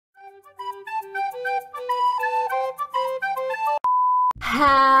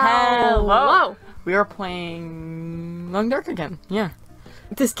Hello! We are playing Long Dark again, yeah.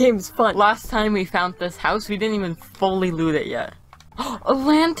 This game's fun. Last time we found this house, we didn't even fully loot it yet. A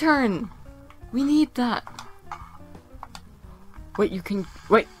lantern! We need that.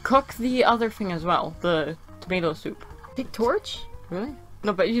 Wait, cook the other thing as well. The tomato soup. Big torch? Really?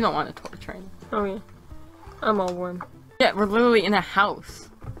 No, but you don't want a torch, right? Oh yeah. I'm all warm. Yeah, we're literally in a house.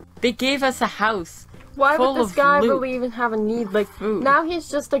 They gave us a house. Why full would this of guy loot. really even have a need? Like, Food. now he's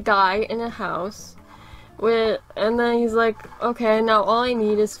just a guy in a house. And then he's like, okay, now all I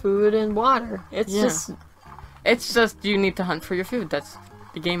need is food and water. It's just you need to hunt for your food. That's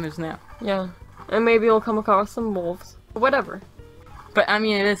the game is now. yeah. And maybe we'll come across some wolves. Whatever. But I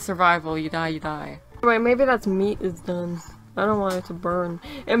mean, it is survival. You die, you die. Wait, maybe that's meat is done. I don't want it to burn.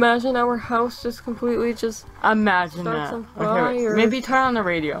 Imagine our house just completely just... Imagine starts that. on Okay, wait. fire. Maybe turn on the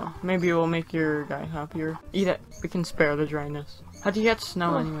radio. Maybe it will make your guy happier. Eat it. We can spare the dryness. How do you get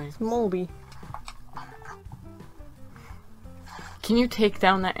snow anyway? It's moldy. Can you take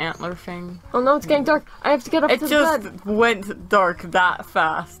down that antler thing? Oh no, it's getting dark. I have to get up It to the just bed. went dark that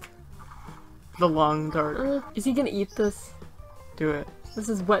fast. The long dark. Is he gonna eat this? Do it. This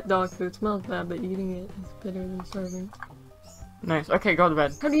is wet dog food. It smells bad, but eating it is better than starving. Nice. Okay, go to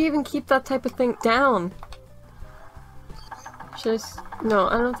bed. How do you even keep that type of thing down? No,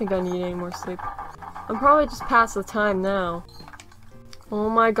 I don't think I need any more sleep. I'm probably just past the time now. Oh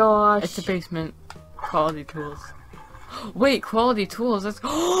my gosh. It's a basement. Quality tools. Wait, quality tools? That's-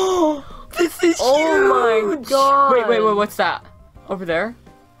 This is Oh my huge! god. Wait, what's that? Over there?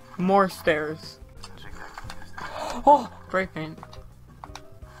 More stairs. Oh! Spray paint.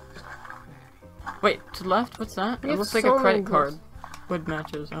 Wait, to the left? What's that? We It have looks like so a credit many card. Wood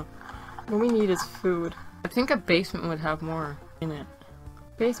matches. Oh. What we need is food. I think a basement would have more in it.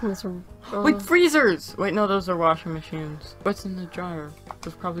 Basements are... Wait, freezers! Wait, no, those are washing machines. What's in the dryer?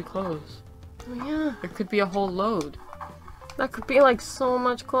 Those probably clothes. Oh yeah. There could be a whole load. That could be like so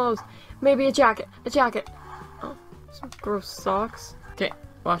much clothes. Maybe a jacket. A jacket. Oh, some gross socks. Okay,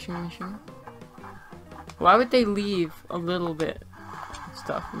 washing machine. Why would they leave a little bit of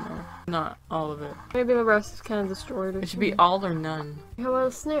stuff in there? Not all of it. Maybe the rest is kind of destroyed or It should be something. all or none. How about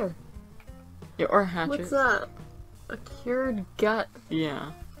a snare? Yeah, or a hatchet. What's that? A cured gut.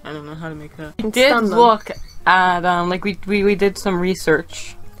 Yeah, I don't know how to make that. And We did stun them. look at, like, we did some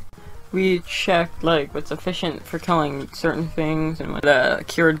research. We checked, like, what's efficient for killing certain things and what the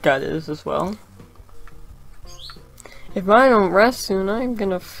cured gut is as well. If I don't rest soon, I'm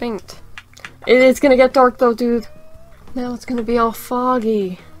gonna faint. It's gonna get dark though, dude. Now it's gonna be all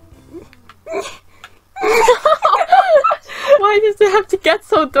foggy. Why does it have to get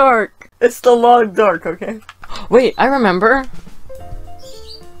so dark? It's the long dark, okay? Wait, I remember.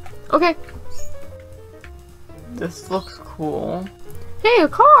 Okay. This looks cool. Hey, a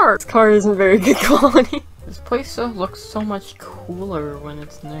car! This car isn't very good quality. This place looks so much cooler when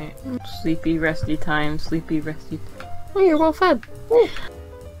it's night. Sleepy, resty time, sleepy, resty. Oh, you're well fed. Ooh,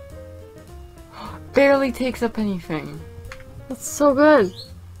 Barely takes up anything. that's so good.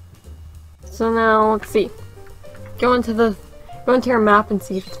 So now, let's see. Go into your map and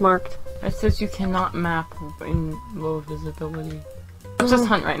see if it's marked. It says you cannot map in low visibility. Let's just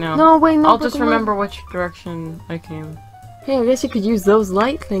hunt right now. No, wait, no. I'll but just the remember which direction I came. Hey, I guess you could use those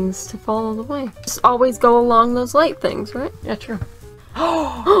light things to follow the way. Just always go along those light things, right? Yeah, true.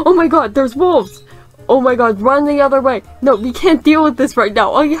 Oh my god, there's wolves! Oh my god, run the other way. No, we can't deal with this right now.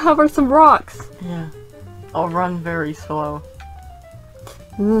 All you have are some rocks. Yeah. I'll run very slow.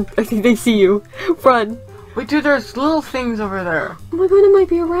 I think they see you. Run. Wait, dude, there's little things over there. Oh my god, it might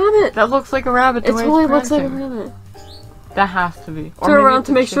be a rabbit. That looks like a rabbit. It totally looks like a rabbit. That has to be. Or Turn maybe around it's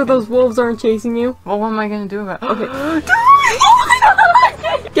to a make sure chicken. those wolves aren't chasing you. Well, what am I gonna do about it? Okay.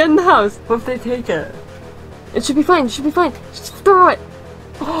 Get in the house. What if they take it? It should be fine. It should be fine. Just throw it.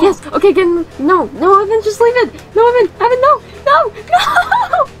 Yes. Okay. Get in. No. No, Evan. Just leave it. No, Evan. Evan. No. No.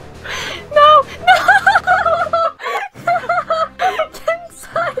 No. No. No. Get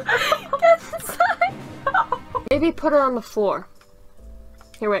inside. Get inside. No. Maybe put it on the floor.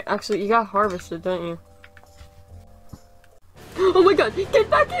 Here, wait. Actually, you got harvested, don't you? Oh my god. Get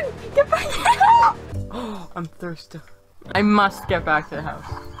back in. Get back in. I'm thirsty. I must get back to the house.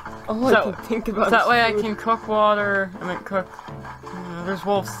 All I can think about That is way I food. can cook water. I mean, cook. There's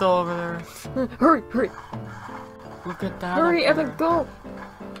wolves still over there. Hurry, hurry. Look at that. Hurry, up Evan, there. go!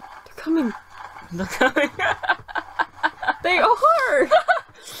 They're coming! They're coming. They are!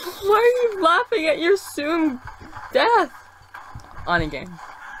 Why are you laughing at your soon death? On a game.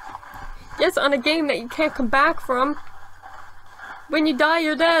 Yes, on a game that you can't come back from. When you die,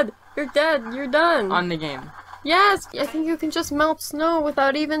 you're dead! You're dead, you're done! On the game. Yes, I think you can just melt snow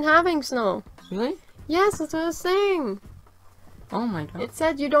without even having snow. Really? Yes, that's what I was saying. Oh my god. It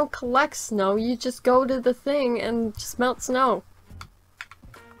said you don't collect snow, you just go to the thing and just melt snow.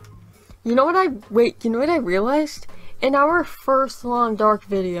 You know what I realized? In our first Long Dark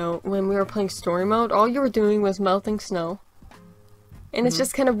video, when we were playing story mode, all you were doing was melting snow. And it's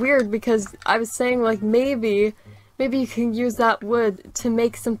just kind of weird because I was saying like maybe you can use that wood to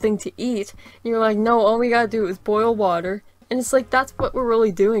make something to eat. And you're like, no, all we gotta do is boil water. And it's like, that's what we're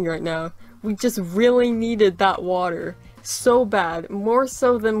really doing right now. We just really needed that water. So bad. More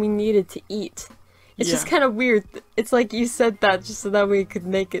so than we needed to eat. It's just kind of weird. It's like you said that just so that we could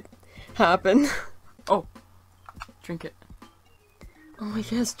make it happen. Oh. Drink it. Oh my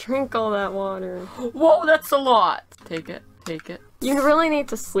gosh, drink all that water. Whoa, that's a lot! Take it. Take it. You really need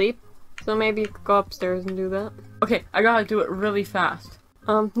to sleep. So maybe you could go upstairs and do that. Okay, I gotta do it really fast.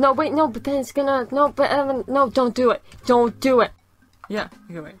 No, wait, no, but then it's gonna, no, but Evan, no, don't do it. Don't do it. Yeah,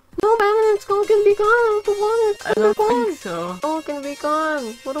 okay, wait. No, but Evan, it's all gonna be gone. The water, it's I gonna don't be gone. think so. It's all gonna be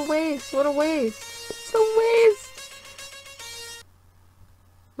gone. What a waste, what a waste. It's a waste.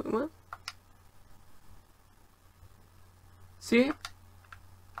 Wait, what? See?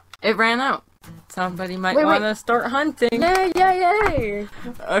 It ran out. Somebody might Wait, want to start hunting. Yay, yay, yay.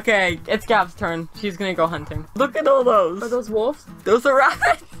 Okay, it's Gab's turn. She's gonna go hunting. Look at all those. Are those wolves? Those are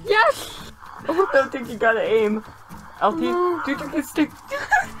rabbits. Yes! I don't think you gotta aim. LT, No. do you think it's stick?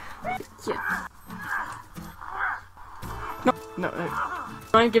 Yeah. No, no. You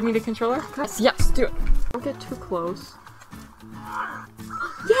wanna give me the controller? Yes, do it. Don't get too close.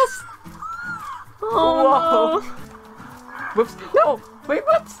 Yes! Oh, Whoa. Whoops. No! Wait,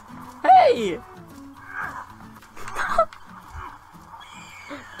 what? Hey!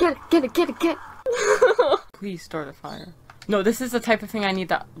 no. Get it. Please start a fire. No, this is the type of thing I need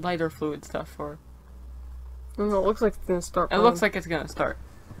that lighter fluid stuff for. No, it looks like it's gonna start. It looks like it's gonna start.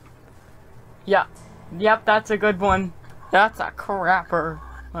 Yeah. Yep, that's a good one. That's a crapper.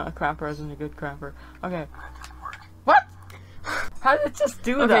 Well, a crapper isn't a good crapper. Okay. What? How did it just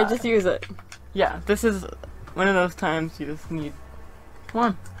do that? Okay, just use it. Yeah, this is one of those times you just need... Come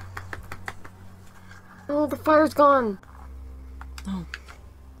on. Oh, the fire's gone. Oh.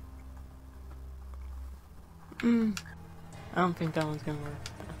 I don't think that one's gonna work.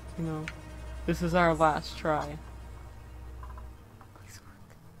 You know, this is our last try. Please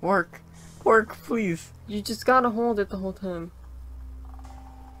work. Work, please. You just gotta hold it the whole time.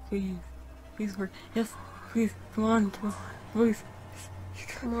 Please. Please work. Yes, please. Come on. Please.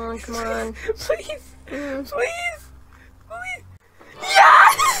 Come on. Please. Please. Please.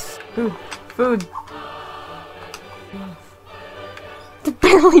 Yes! Food. It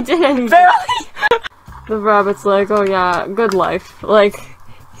barely did anything. Barely! The rabbit's like, oh yeah, good life. Like,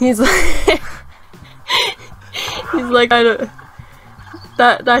 he's like, he's like, I don't.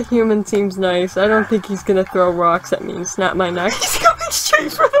 That human seems nice. I don't think he's gonna throw rocks at me and snap my neck. He's going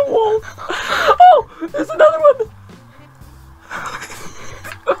straight for the wolf. Oh, there's another one.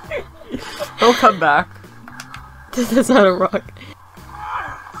 He'll come back. That's not a rock.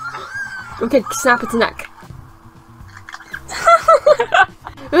 Okay, snap its neck.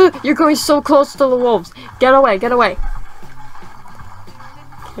 You're going so close to the wolves. Get away, get away.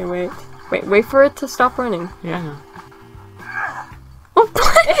 Okay, wait for it to stop running. Yeah, I know. Oh,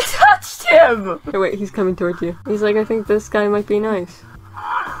 It touched him! hey, wait, he's coming towards you. He's like, I think this guy might be nice.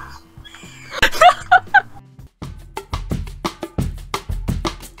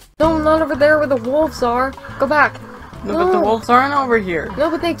 No, not over there where the wolves are. Go back. No, but the wolves aren't over here. No,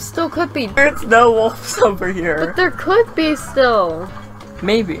 but they still could be. There's no wolves over here. But there could be still.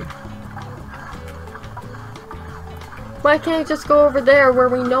 Maybe. Why can't I just go over there where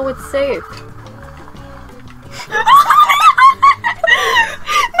we know it's safe? No!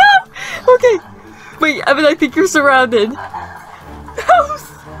 Okay. Wait, I mean, I think you're surrounded.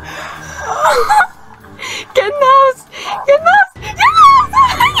 Get in the